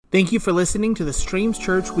Thank you for listening to the Streams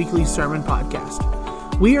Church Weekly Sermon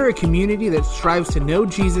Podcast. We are a community that strives to know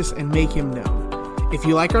Jesus and make him known. If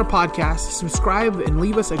you like our podcast, subscribe and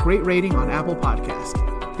leave us a great rating on Apple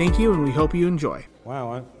Podcast. Thank you, and we hope you enjoy.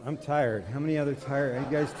 Wow, I'm tired. How many other tired? Are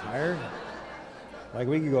you guys tired? Like,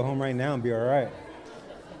 we could go home right now and be all right.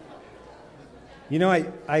 You know,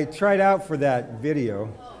 I tried out for that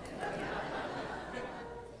video.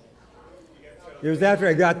 It was after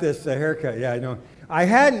I got this haircut. Yeah, I know.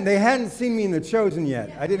 They hadn't seen me in The Chosen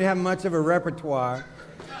yet. I didn't have much of a repertoire,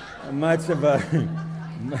 much of a...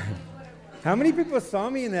 How many people saw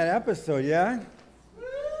me in that episode, yeah?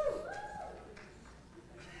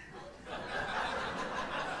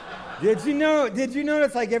 Did you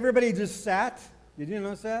notice like everybody just sat? Did you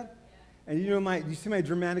notice that? And you see my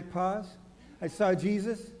dramatic pause? I saw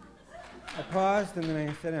Jesus. I paused and then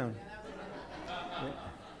I sat down.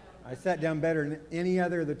 I sat down better than any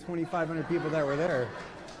other of the 2,500 people that were there.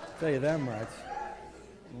 I'll tell you that much.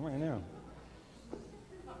 Right now.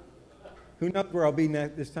 Who knows where I'll be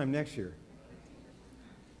this time next year?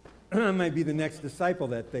 I might be the next disciple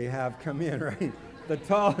that they have come in, right? The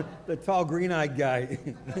tall green-eyed guy.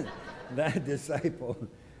 That disciple.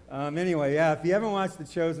 Anyway, yeah, if you haven't watched The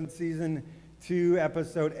Chosen Season 2,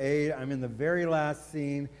 Episode 8, I'm in the very last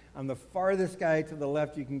scene. I'm the farthest guy to the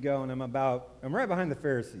left you can go, and I'm right behind the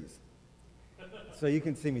Pharisees. So you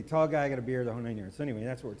can see me. Tall guy, got a beard, the whole 9 years. So anyway,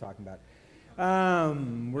 that's what we're talking about.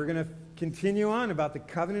 We're going to continue on about the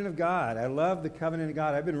covenant of God. I love the covenant of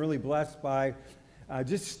God. I've been really blessed by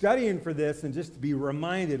just studying for this and just to be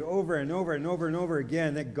reminded over and over and over and over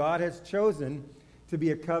again that God has chosen to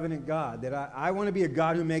be a covenant God, that I want to be a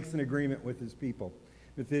God who makes an agreement with his people,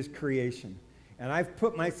 with his creation. And I've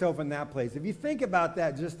put myself in that place. If you think about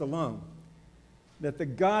that just alone, that the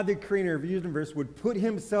God, the creator of the universe, would put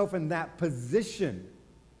himself in that position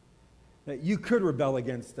that you could rebel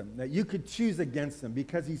against him, that you could choose against him,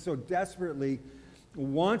 because he so desperately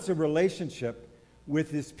wants a relationship with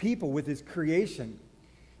his people, with his creation.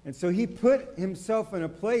 And so he put himself in a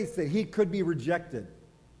place that he could be rejected.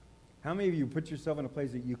 How many of you put yourself in a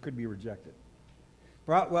place that you could be rejected?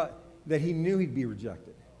 Well, that he knew he'd be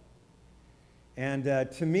rejected. And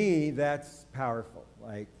to me, that's powerful.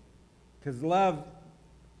 Because love,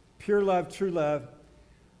 pure love, true love,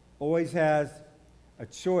 always has a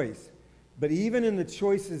choice. But even in the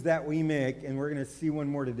choices that we make, and we're going to see one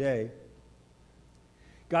more today,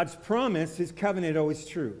 God's promise, his covenant, always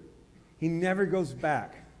true. He never goes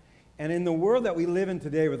back. And in the world that we live in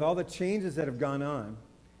today, with all the changes that have gone on,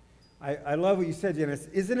 I love what you said, Janice.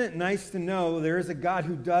 Isn't it nice to know there is a God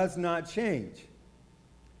who does not change?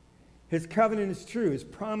 His covenant is true. His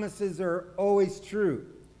promises are always true.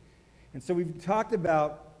 And so we're going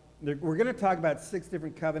to talk about 6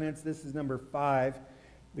 different covenants. This is number 5.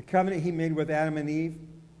 The covenant he made with Adam and Eve.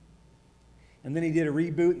 And then he did a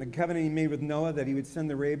reboot, and the covenant he made with Noah, that he would send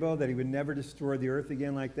the rainbow, that he would never destroy the earth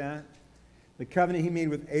again like that. The covenant he made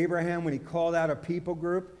with Abraham when he called out a people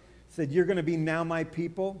group, said, "You're going to be now my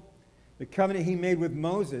people." The covenant he made with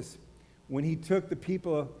Moses when he took the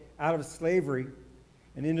people out of slavery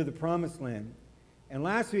and into the promised land. And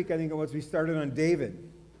last week, I think it was, we started on David.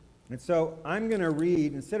 And so I'm going to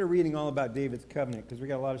read, instead of reading all about David's covenant, because we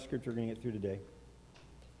got a lot of scripture we're going to get through today,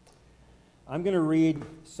 I'm going to read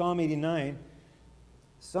Psalm 89.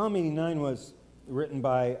 Psalm 89 was written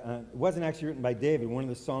by, it wasn't actually written by David, one of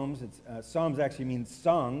the Psalms. Psalms actually means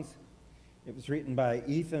songs. It was written by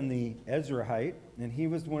Ethan the Ezrahite, and he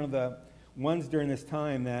was one of the ones during this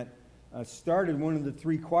time that started one of the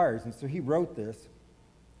 3 choirs. And so he wrote this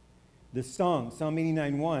song, Psalm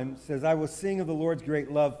 89:1, says, "I will sing of the Lord's great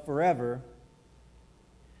love forever.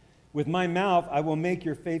 With my mouth I will make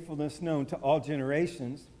your faithfulness known to all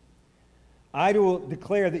generations. I will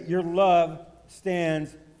declare that your love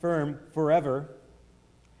stands firm forever,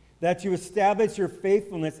 that you establish your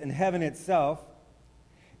faithfulness in heaven itself.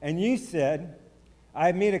 And you said, I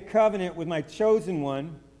have made a covenant with my chosen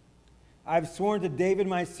one. I've sworn to David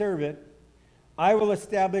my servant, I will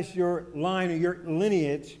establish your line or your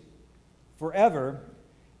lineage forever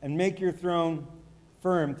and make your throne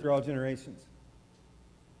firm through all generations."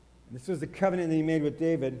 And this was the covenant that he made with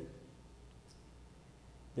David,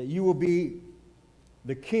 that you will be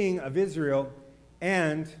the king of Israel,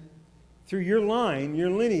 and through your line, your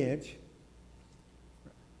lineage,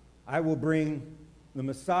 I will bring the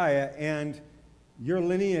Messiah, and your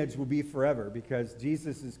lineage will be forever, because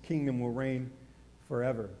Jesus' kingdom will reign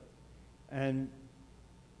forever. And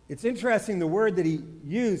it's interesting, the word that he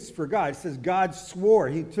used for God, it says God swore.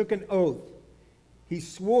 He took an oath. He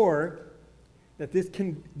swore that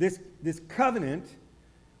this covenant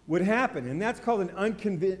would happen. And that's called an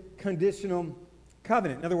unconditional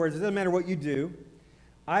covenant. In other words, it doesn't matter what you do.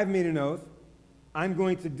 I've made an oath. I'm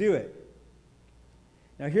going to do it.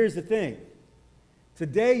 Now, here's the thing.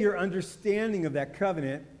 Today, your understanding of that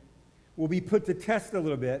covenant will be put to test a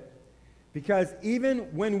little bit, because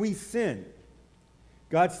even when we sin,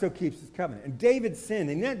 God still keeps his covenant. And David sinned,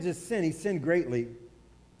 and not just sin, he sinned greatly.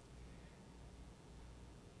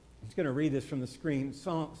 I'm just going to read this from the screen.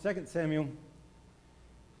 2 Samuel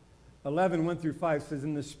 11, 1 through 5 says,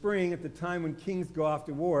 in the spring, at the time when kings go off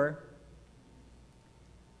to war,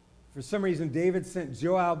 for some reason, David sent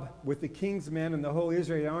Joab with the king's men and the whole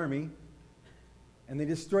Israeli army, and they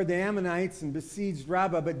destroyed the Ammonites and besieged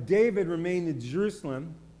Rabbah, but David remained in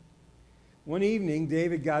Jerusalem. One evening,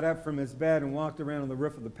 David got up from his bed and walked around on the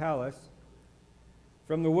roof of the palace.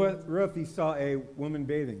 From the roof, he saw a woman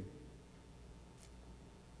bathing.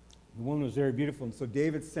 The woman was very beautiful, and so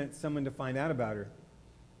David sent someone to find out about her.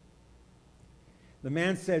 The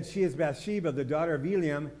man said, she is Bathsheba, the daughter of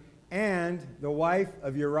Eliam, and the wife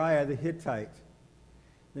of Uriah the Hittite.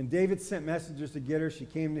 Then David sent messengers to get her. She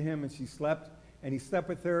came to him, and she slept, and he slept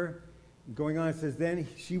with her. Going on, it says, then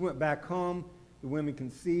she went back home. The women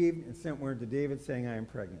conceived and sent word to David, saying, I am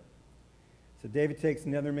pregnant. So David takes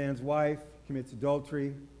another man's wife, commits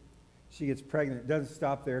adultery. She gets pregnant. It doesn't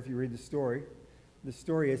stop there if you read the story. The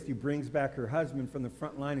story is he brings back her husband from the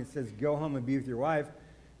front line and says, go home and be with your wife.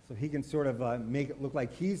 So he can sort of make it look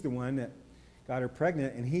like he's the one that got her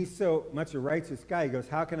pregnant. And he's so much a righteous guy. He goes,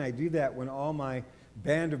 how can I do that when all my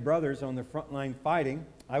band of brothers are on the front line fighting?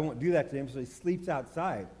 I won't do that to him. So he sleeps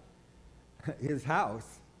outside his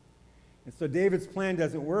house. And so David's plan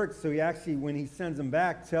doesn't work. So he actually, when he sends him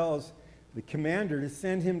back, tells the commander to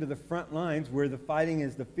send him to the front lines where the fighting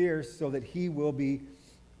is the fierce so that he will be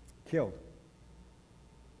killed.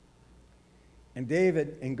 And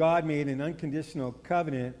David and God made an unconditional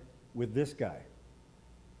covenant with this guy,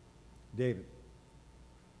 David.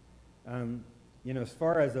 As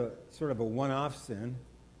far as a sort of a one-off sin,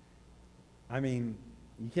 I mean,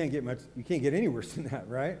 you can't get any worse than that,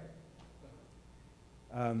 right?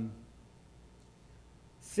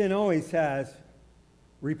 Sin always has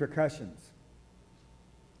repercussions.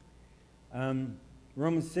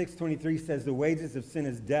 Romans 6:23 says the wages of sin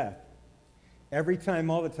is death. Every time,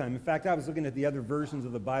 all the time. In fact, I was looking at the other versions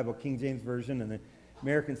of the Bible, King James Version and the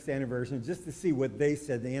American Standard Version, just to see what they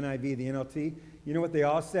said, the NIV, the NLT. You know what they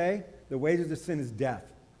all say? The wages of sin is death.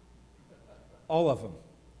 All of them.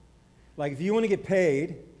 Like if you want to get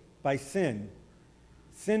paid by sin,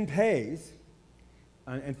 sin pays.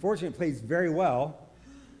 Unfortunately, it pays very well.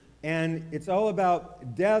 And it's all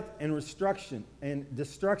about death and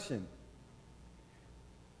destruction.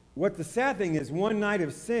 What the sad thing is, one night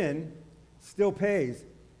of sin still pays.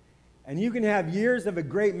 And you can have years of a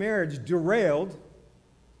great marriage derailed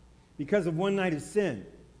because of one night of sin.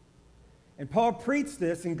 And Paul preached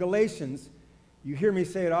this in Galatians. You hear me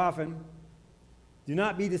say it often. Do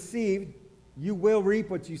not be deceived. You will reap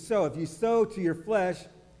what you sow. If you sow to your flesh,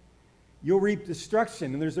 you'll reap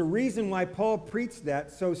destruction. And there's a reason why Paul preached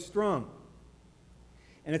that so strong.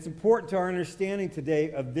 And it's important to our understanding today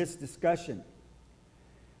of this discussion.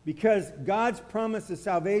 Because God's promise of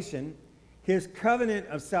salvation, his covenant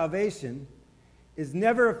of salvation, is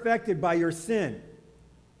never affected by your sin.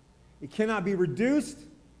 It cannot be reduced.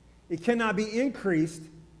 It cannot be increased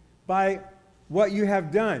by what you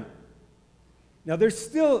have done. Now, there's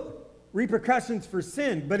still repercussions for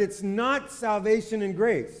sin, but it's not salvation and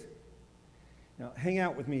grace. Now, hang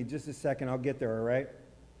out with me just a second. I'll get there, all right?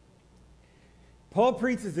 Paul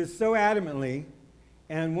preaches this so adamantly,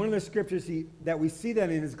 and one of the scriptures that we see that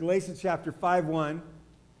in is Galatians chapter 5:1. It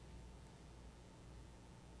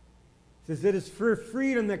says, it is for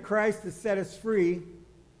freedom that Christ has set us free.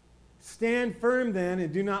 Stand firm then,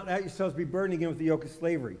 and do not let yourselves be burdened again with the yoke of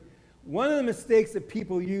slavery. One of the mistakes that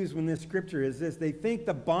people use when this scripture is this: they think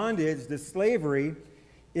the bondage, the slavery,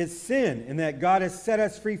 is sin, and that God has set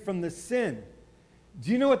us free from the sin. Do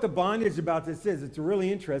you know what the bondage about this is? It's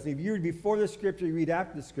really interesting. If you read before the scripture, you read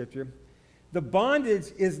after the scripture. The bondage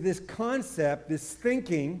is this concept, this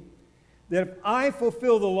thinking, that if I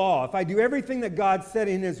fulfill the law, if I do everything that God said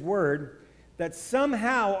in his word, that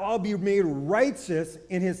somehow I'll be made righteous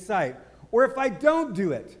in his sight. Or if I don't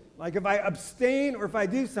do it, like if I abstain or if I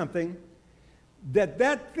do something,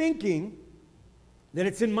 that thinking, that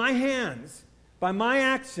it's in my hands, by my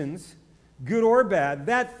actions, good or bad,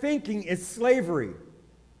 that thinking is slavery.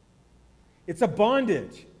 It's a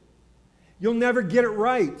bondage. You'll never get it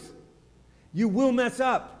right. You will mess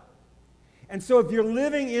up. And so if you're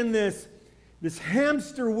living in this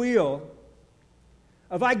hamster wheel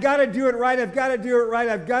of I got to do it right, I've got to do it right,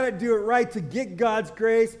 I've got to do it right to get God's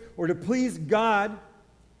grace or to please God,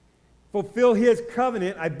 fulfill his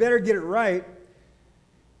covenant, I better get it right,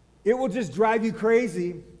 it will just drive you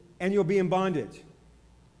crazy and you'll be in bondage.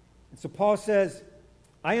 And so Paul says,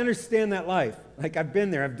 I understand that life. Like, I've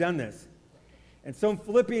been there, I've done this. And so in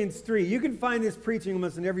Philippians 3, you can find this preaching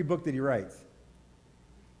almost in every book that he writes.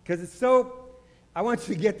 Because it's so, I want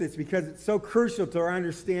you to get this because it's so crucial to our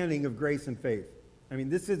understanding of grace and faith. I mean,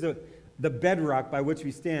 this is the bedrock by which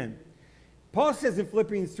we stand. Paul says in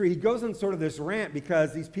Philippians 3, he goes on sort of this rant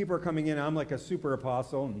because these people are coming in, I'm like a super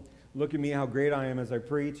apostle, and look at me how great I am as I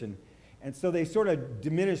preach. And so they sort of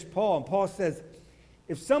diminish Paul. And Paul says,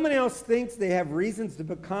 if someone else thinks they have reasons to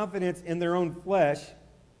put confidence in their own flesh,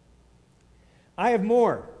 I have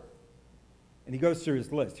more. And he goes through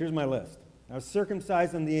his list. Here's my list. I was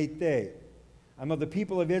circumcised on the 8th day. I'm of the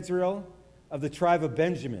people of Israel, of the tribe of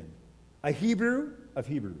Benjamin, a Hebrew of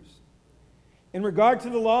Hebrews. In regard to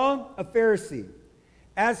the law, a Pharisee.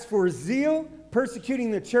 As for zeal,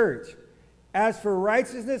 persecuting the church. As for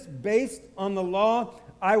righteousness based on the law,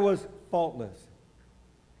 I was faultless.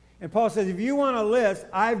 And Paul says, if you want a list,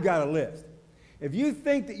 I've got a list. If you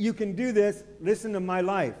think that you can do this, listen to my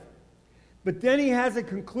life. But then he has a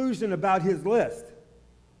conclusion about his list.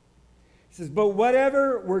 He says, but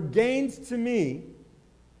whatever were gains to me,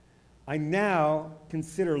 I now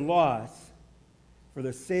consider loss for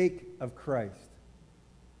the sake of Christ.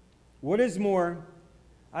 What is more,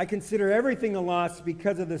 I consider everything a loss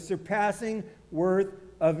because of the surpassing worth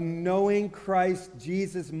of knowing Christ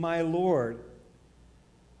Jesus my Lord,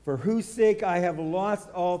 for whose sake I have lost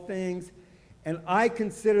all things, and I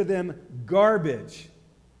consider them garbage,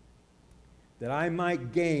 that I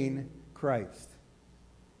might gain Christ.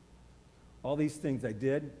 All these things I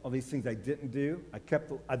did, all these things I didn't do,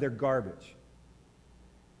 they're garbage.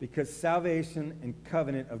 Because salvation and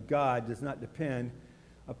covenant of God does not depend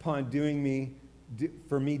upon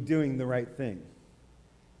for me doing the right thing.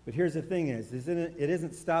 But here's the thing it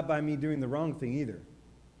isn't stopped by me doing the wrong thing either.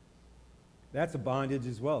 That's a bondage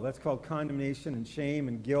as well. That's called condemnation and shame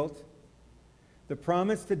and guilt. The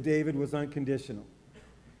promise to David was unconditional.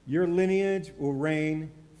 Your lineage will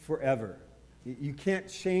reign forever. You can't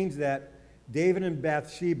change that. David and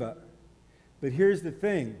Bathsheba. But here's the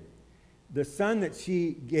thing. The son that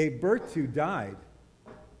she gave birth to died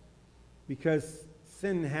because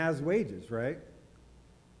sin has wages, right?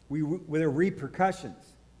 There are repercussions.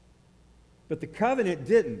 But the covenant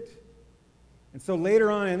didn't. And so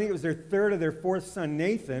later on, I think it was their third or their fourth son,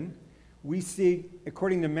 Nathan, we see,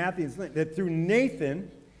 according to Matthew, that through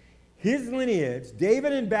Nathan, his lineage,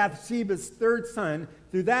 David and Bathsheba's third son,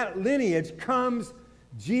 through that lineage comes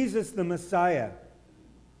Jesus the Messiah.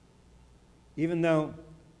 Even though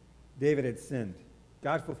David had sinned,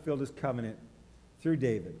 God fulfilled his covenant through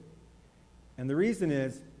David. And the reason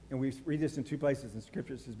is, and we read this in two places in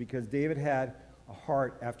Scriptures, is because David had a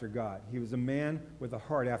heart after God. He was a man with a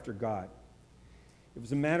heart after God. It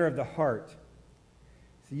was a matter of the heart.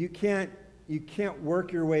 So you can't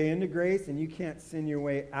work your way into grace, and you can't sin your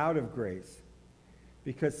way out of grace.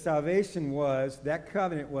 Because salvation that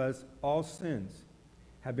covenant was, all sins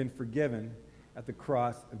have been forgiven at the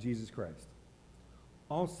cross of Jesus Christ.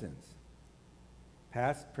 All sins.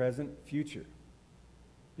 Past, present, future.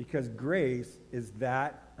 Because grace is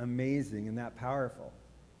that amazing and that powerful.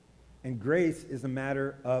 And grace is a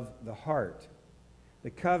matter of the heart. The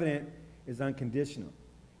covenant is unconditional.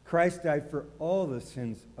 Christ died for all the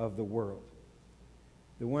sins of the world.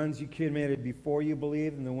 The ones you committed before you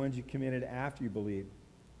believed and the ones you committed after you believed.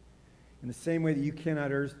 In the same way that you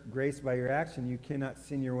cannot earn grace by your action, you cannot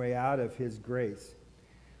sin your way out of his grace.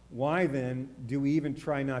 Why then do we even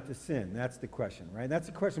try not to sin? That's the question, right? That's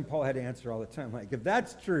the question Paul had to answer all the time. Like, if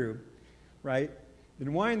that's true, right,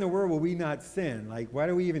 then why in the world will we not sin? Like, why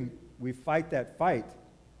do we fight that fight?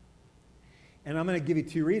 And I'm going to give you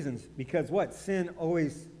two reasons. Because what? Sin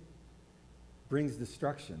always brings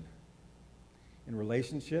destruction. In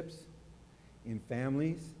relationships, in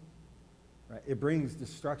families, right? It brings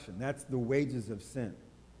destruction. That's the wages of sin.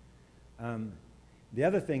 The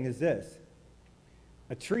other thing is this.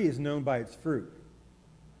 A tree is known by its fruit.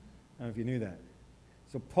 I don't know if you knew that.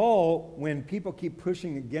 So Paul, when people keep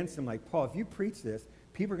pushing against him, like, Paul, if you preach this,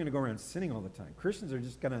 people are going to go around sinning all the time. Christians are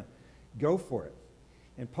just going to go for it.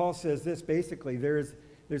 And Paul says this, basically, there's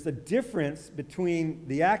a difference between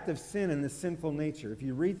the act of sin and the sinful nature. If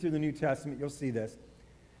you read through the New Testament, you'll see this.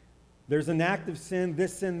 There's an act of sin,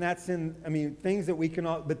 this sin, that sin, things that we can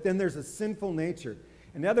all, but then there's a sinful nature.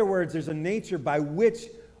 In other words, there's a nature by which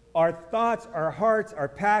our thoughts, our hearts, our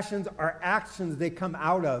passions, our actions, they come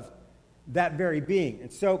out of that very being.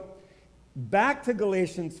 And so, back to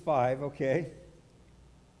Galatians 5, okay?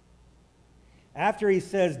 After he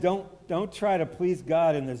says, don't try to please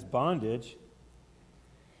God in this bondage,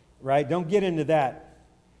 right? Don't get into that.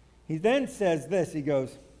 He then says this, he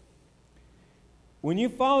goes, when you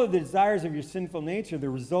follow the desires of your sinful nature, the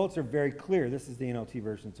results are very clear. This is the NLT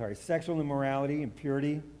version, sorry. Sexual immorality,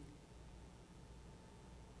 impurity.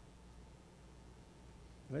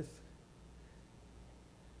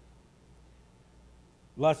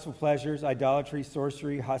 Lustful pleasures, idolatry,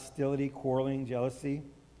 sorcery, hostility, quarreling, jealousy,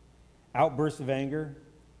 outbursts of anger,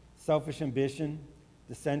 selfish ambition,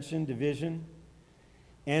 dissension, division,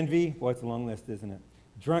 envy. Well, it's a long list, isn't it?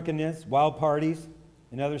 Drunkenness, wild parties,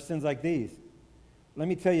 and other sins like these. Let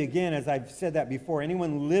me tell you again, as I've said that before,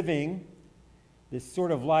 anyone living this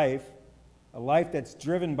sort of life, a life that's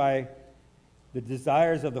driven by the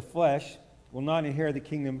desires of the flesh, will not inherit the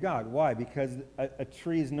kingdom of God. Why? Because a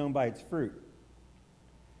tree is known by its fruit.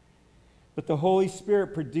 But the Holy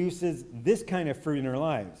Spirit produces this kind of fruit in our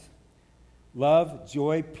lives: love,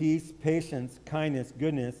 joy, peace, patience, kindness,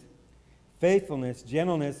 goodness, faithfulness,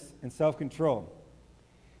 gentleness, and self-control.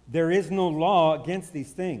 There is no law against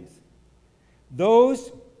these things.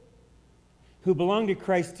 Those who belong to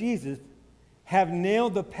Christ Jesus have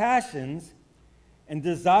nailed the passions and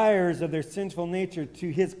desires of their sinful nature to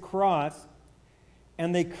his cross,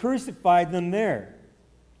 and they crucified them there.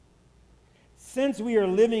 Since we are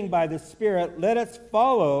living by the Spirit, let us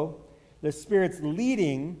follow the Spirit's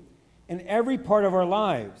leading in every part of our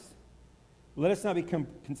lives. Let us not become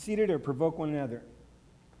conceited or provoke one another.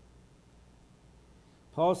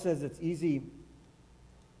 Paul says it's easy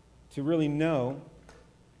to really know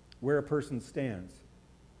where a person stands,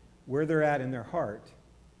 where they're at in their heart,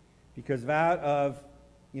 because out of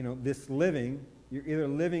this living, you're either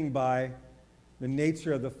living by the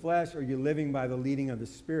nature of the flesh or you're living by the leading of the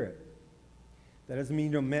Spirit. That doesn't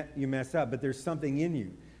mean you mess up, but there's something in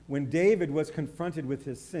you. When David was confronted with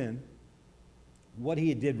his sin, what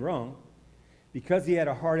he did wrong, because he had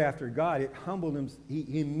a heart after God, it humbled him.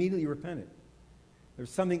 He immediately repented. There was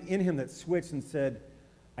something in him that switched and said,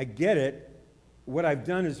 I get it. What I've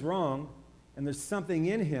done is wrong. And there's something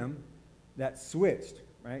in him that switched,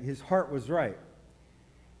 right? His heart was right.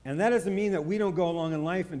 And that doesn't mean that we don't go along in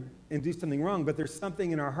life and do something wrong, but there's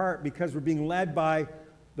something in our heart because we're being led by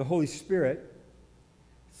the Holy Spirit.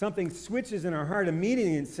 Something switches in our heart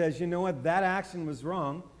immediately and says, you know what, that action was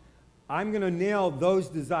wrong. I'm going to nail those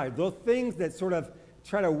desires. Those things that sort of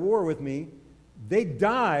try to war with me, they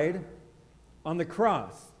died on the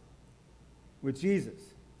cross with Jesus,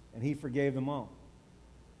 and he forgave them all.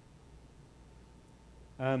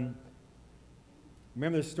 Remember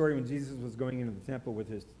the story when Jesus was going into the temple with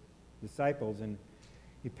his disciples, and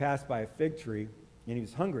he passed by a fig tree, and he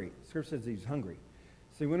was hungry. Scripture says he was hungry.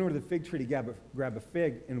 So he went over to the fig tree to grab a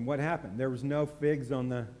fig, and what happened? There was no figs on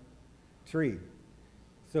the tree.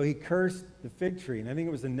 So he cursed the fig tree, and I think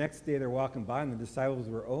it was the next day they're walking by, and the disciples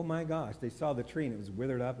were, oh my gosh, they saw the tree, and it was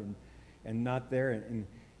withered up and not there.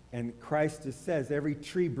 And Christ just says every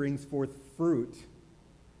tree brings forth fruit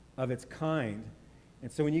of its kind.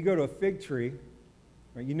 And so when you go to a fig tree,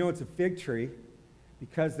 right, you know it's a fig tree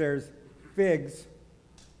because there's figs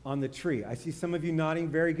on the tree. I see some of you nodding.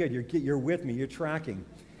 Very good. You're with me. You're tracking.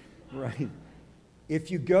 Right. If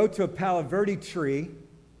you go to a Palo Verde tree,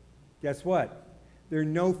 guess what? There are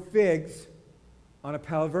no figs on a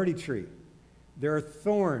Palo Verde tree. There are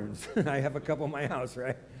thorns. I have a couple in my house,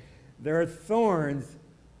 right? There are thorns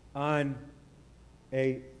on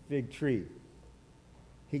a fig tree.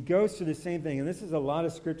 He goes through the same thing, and this is a lot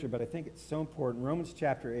of scripture, but I think it's so important. Romans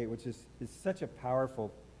chapter 8, which is such a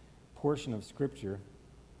powerful portion of scripture.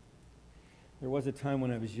 There was a time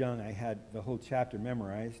when I was young, I had the whole chapter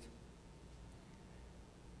memorized.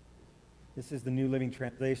 This is the New Living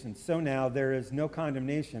Translation. So now there is no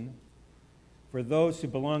condemnation for those who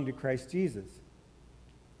belong to Christ Jesus.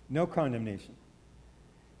 No condemnation.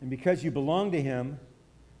 And because you belong to him,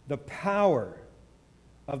 the power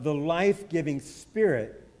of the life-giving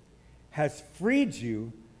Spirit has freed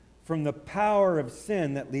you from the power of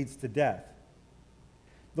sin that leads to death.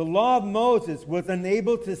 The law of Moses was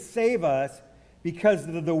unable to save us because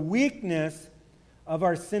of the weakness of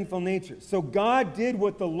our sinful nature. So God did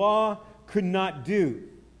what the law could not do.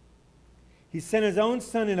 He sent his own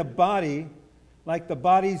Son in a body like the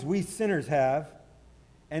bodies we sinners have,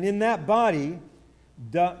 and in that body,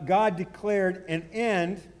 God declared an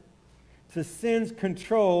end to sin's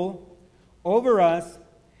control over us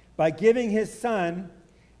by giving his Son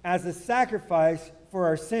as a sacrifice for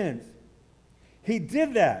our sins. He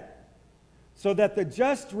did that so that the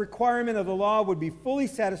just requirement of the law would be fully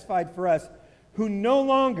satisfied for us who no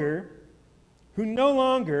longer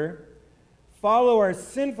follow our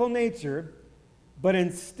sinful nature, but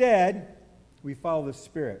instead we follow the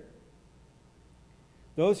Spirit.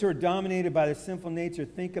 Those who are dominated by the sinful nature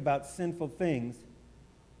think about sinful things,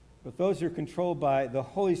 but those who are controlled by the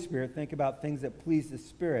Holy Spirit think about things that please the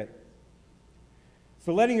Spirit.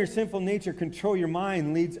 So letting your sinful nature control your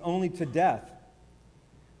mind leads only to death.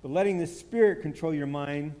 But letting the Spirit control your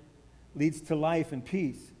mind leads to life and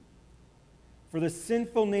peace. For the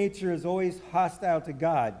sinful nature is always hostile to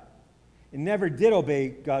God. It never did obey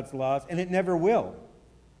God's laws, and it never will.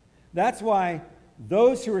 That's why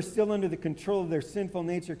those who are still under the control of their sinful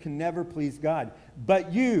nature can never please God.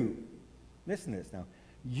 But you, listen to this now,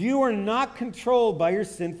 you are not controlled by your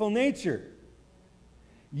sinful nature.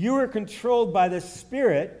 You are controlled by the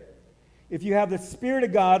Spirit if you have the Spirit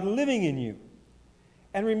of God living in you.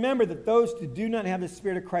 And remember that those who do not have the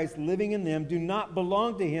Spirit of Christ living in them do not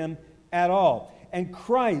belong to Him at all. And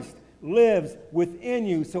Christ lives within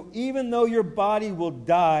you. So even though your body will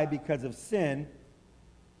die because of sin,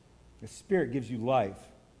 the Spirit gives you life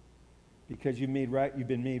because you've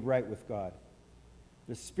been made right with God.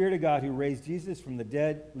 The Spirit of God who raised Jesus from the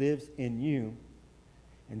dead lives in you.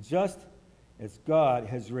 And just as God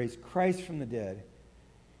has raised Christ from the dead,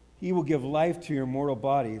 He will give life to your mortal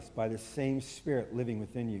bodies by the same Spirit living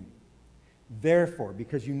within you. Therefore,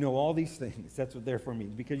 because you know all these things, that's what therefore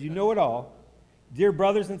means, because you know it all, dear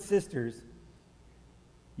brothers and sisters,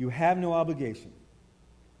 you have no obligation.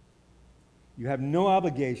 You have no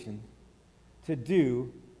obligation to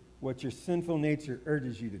do what your sinful nature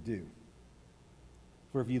urges you to do.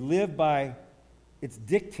 For if you live by its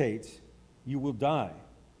dictates, you will die.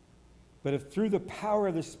 But if through the power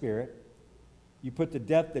of the Spirit you put to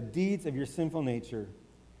death the deeds of your sinful nature,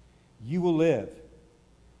 you will live.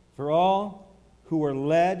 For all who are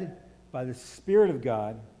led by the Spirit of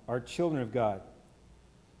God are children of God.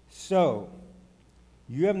 So,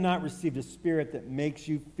 you have not received a spirit that makes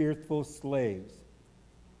you fearful slaves.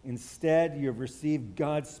 Instead, you have received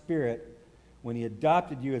God's Spirit when He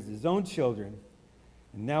adopted you as His own children.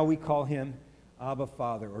 And now we call Him Abba,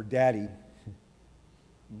 Father, or Daddy.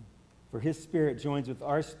 For His Spirit joins with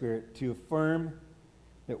our spirit to affirm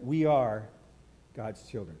that we are God's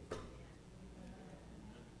children.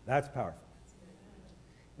 That's powerful.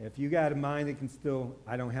 If you got a mind that can still,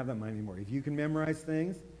 I don't have that mind anymore. If you can memorize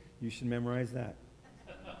things, you should memorize that.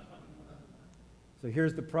 So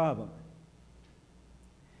here's the problem.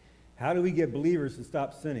 How do we get believers to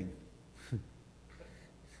stop sinning?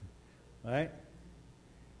 Right?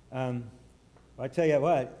 I tell you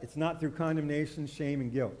what, it's not through condemnation, shame,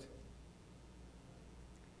 and guilt.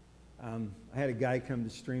 I had a guy come to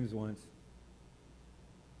Streams once.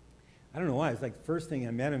 I don't know why. It's like the first thing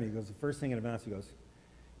I met him, he goes, the first thing I announced, he goes,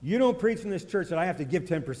 you don't preach in this church that I have to give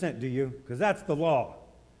 10%, do you? Because that's the law.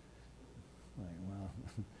 I'm like,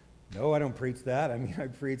 well, no, I don't preach that. I mean, I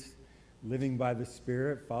preach living by the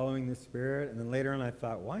Spirit, following the Spirit. And then later on I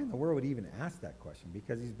thought, why in the world would he even ask that question?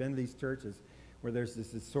 Because he's been to these churches where there's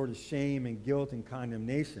this sort of shame and guilt and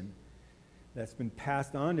condemnation that's been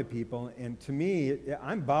passed on to people. And to me,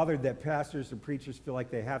 I'm bothered that pastors or preachers feel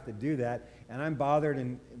like they have to do that, and I'm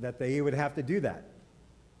bothered that they would have to do that.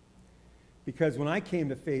 Because when I came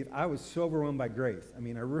to faith, I was so overwhelmed by grace. I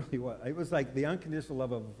mean, I really was. It was like the unconditional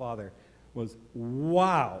love of a Father was,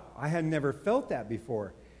 wow, I had never felt that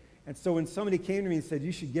before. And so when somebody came to me and said,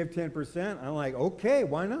 you should give 10%, I'm like, okay,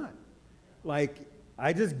 why not? Like,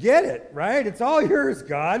 I just get it, right? It's all yours,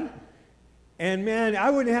 God. And man, I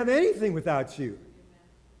wouldn't have anything without you.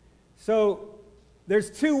 So there's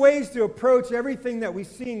two ways to approach everything that we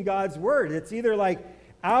see in God's Word. It's either like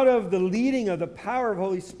out of the leading of the power of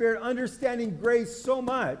Holy Spirit, understanding grace so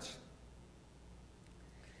much,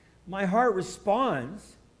 my heart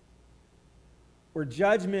responds, or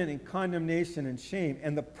judgment and condemnation and shame.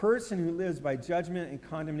 And the person who lives by judgment and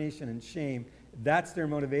condemnation and shame, that's their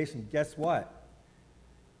motivation. Guess what?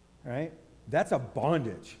 Right? That's a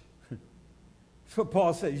bondage. That's what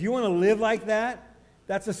Paul says. You want to live like that?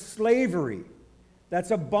 That's a slavery.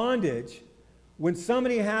 That's a bondage. When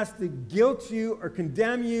somebody has to guilt you or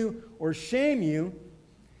condemn you or shame you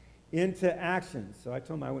into action. So I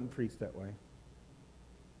told him I wouldn't preach that way.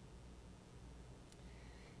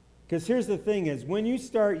 Because here's the thing is, when you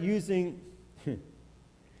start using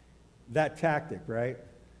that tactic, right,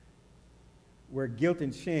 where guilt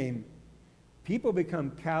and shame, people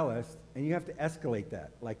become calloused, and you have to escalate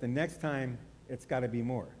that. Like the next time, it's got to be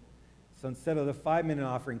more. So instead of the 5-minute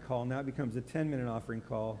offering call, now it becomes a 10-minute offering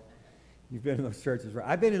call. You've been in those churches, right?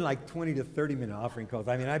 I've been in like 20 to 30-minute offering calls.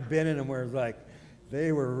 I mean, I've been in them where it's like,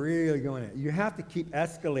 they were really going in. You have to keep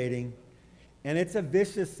escalating, and it's a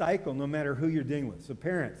vicious cycle no matter who you're dealing with. So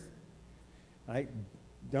parents, right,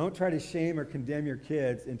 don't try to shame or condemn your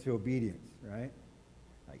kids into obedience, right?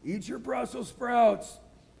 Like, eat your Brussels sprouts.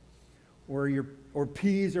 Or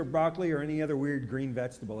peas or broccoli or any other weird green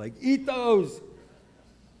vegetable. Like, eat those.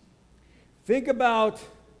 Think about,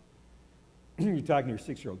 you're talking to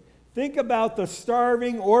your 6-year-old. Think about the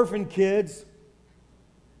starving orphan kids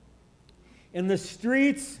in the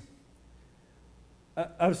streets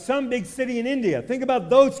of some big city in India. Think about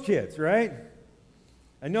those kids, right?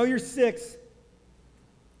 I know you're 6.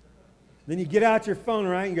 Then you get out your phone,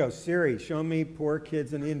 right, and go, Siri, show me poor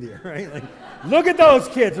kids in India, right? Like, look at those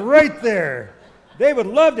kids right there. They would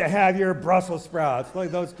love to have your Brussels sprouts.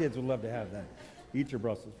 Like, those kids would love to have that. Eat your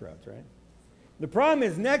Brussels sprouts, right? The problem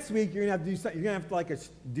is next week you're gonna have to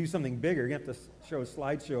do something bigger. You're gonna have to show a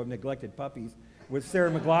slideshow of neglected puppies with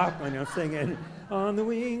Sarah McLachlan, singing "On the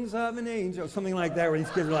Wings of an Angel," something like that, where these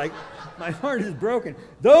kids are like, "My heart is broken."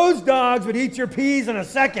 Those dogs would eat your peas in a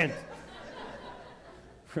second,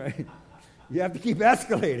 right? You have to keep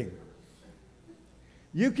escalating.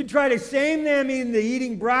 You can try to shame them into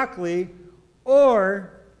eating broccoli,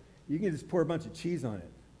 or you can just pour a bunch of cheese on it.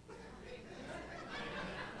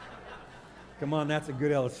 Come on, that's a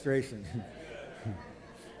good illustration.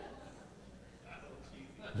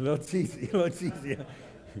 A little cheesy. Yeah.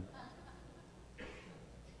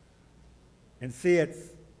 And see,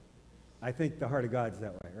 I think the heart of God's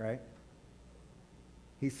that way, right?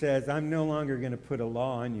 He says, I'm no longer going to put a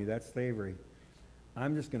law on you. That's slavery.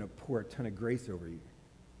 I'm just going to pour a ton of grace over you.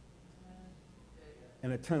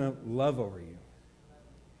 And a ton of love over you.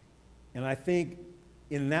 And I think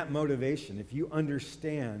in that motivation, if you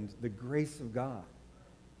understand the grace of God,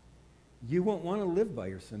 you won't want to live by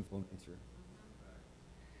your sinful nature.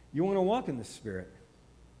 You want to walk in the Spirit.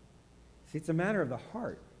 See, it's a matter of the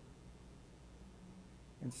heart.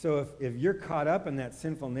 And so if you're caught up in that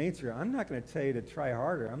sinful nature, I'm not going to tell you to try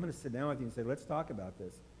harder. I'm going to sit down with you and say, let's talk about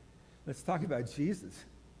this. Let's talk about Jesus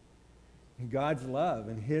and God's love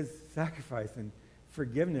and his sacrifice and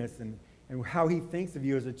forgiveness and how he thinks of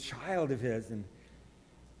you as a child of his. And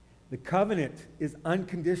the covenant is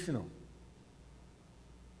unconditional.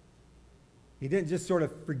 He didn't just sort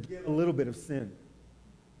of forgive a little bit of sin.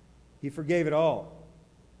 He forgave it all.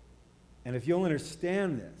 And if you'll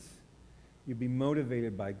understand this, you'll be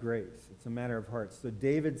motivated by grace. It's a matter of heart. So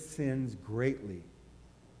David sins greatly,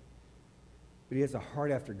 but he has a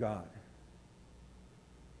heart after God.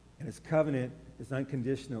 And his covenant is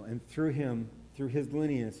unconditional. And through him, through his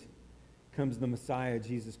lineage, comes the Messiah,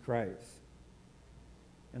 Jesus Christ.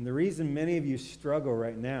 And the reason many of you struggle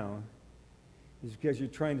right now is because you're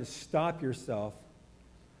trying to stop yourself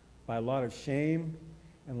by a lot of shame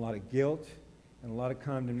and a lot of guilt and a lot of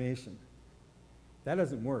condemnation. That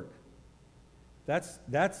doesn't work.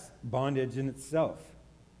 That's bondage in itself.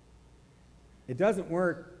 It doesn't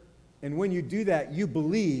work. And when you do that, you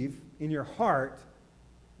believe in your heart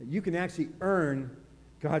that you can actually earn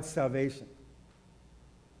God's salvation.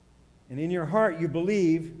 And in your heart, you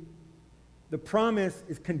believe the promise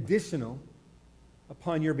is conditional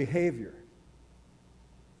upon your behavior.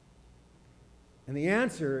 And the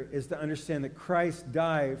answer is to understand that Christ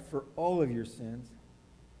died for all of your sins,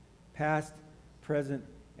 past, present,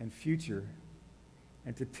 and future,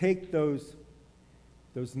 and to take those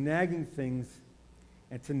nagging things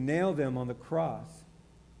and to nail them on the cross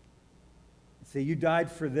and say, you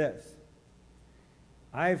died for this.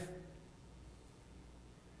 I've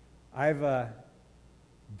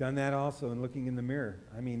done that also in looking in the mirror.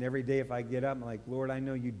 I mean, every day if I get up, I'm like, Lord, I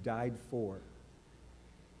know you died for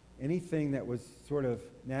anything that was sort of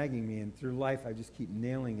nagging me. And through life, I just keep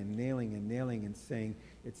nailing and saying,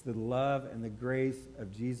 it's the love and the grace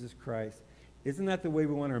of Jesus Christ. Isn't that the way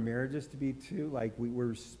we want our marriages to be too? Like we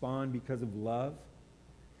respond because of love?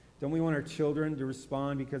 Don't we want our children to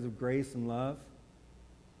respond because of grace and love?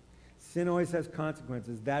 Sin always has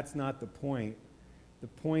consequences. That's not the point. The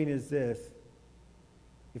point is this.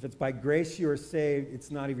 If it's by grace you are saved,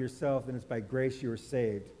 it's not of yourself, then it's by grace you are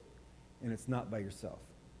saved, and it's not by yourself.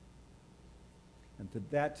 And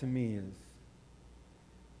that to me is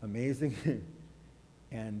amazing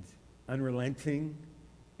and unrelenting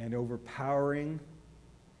and overpowering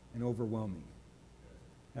and overwhelming.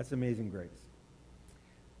 That's amazing grace.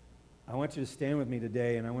 I want you to stand with me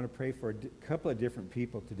today, and I want to pray for a couple of different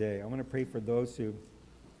people today. I want to pray for those who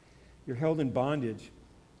you're held in bondage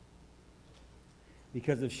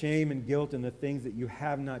because of shame and guilt and the things that you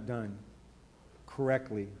have not done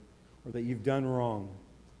correctly or that you've done wrong.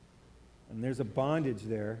 And there's a bondage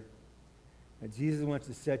there that Jesus wants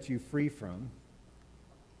to set you free from.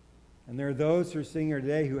 And there are those who are sitting here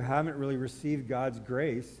today who haven't really received God's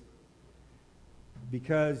grace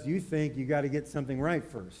because you think you got to get something right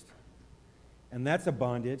first. And that's a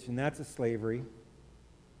bondage, and that's a slavery.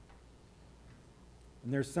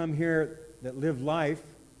 And there's some here that live life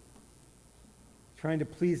trying to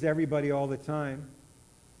please everybody all the time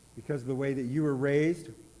because of the way that you were raised.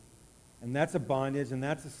 And that's a bondage, and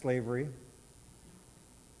that's a slavery.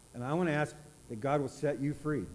 And I want to ask that God will set you free.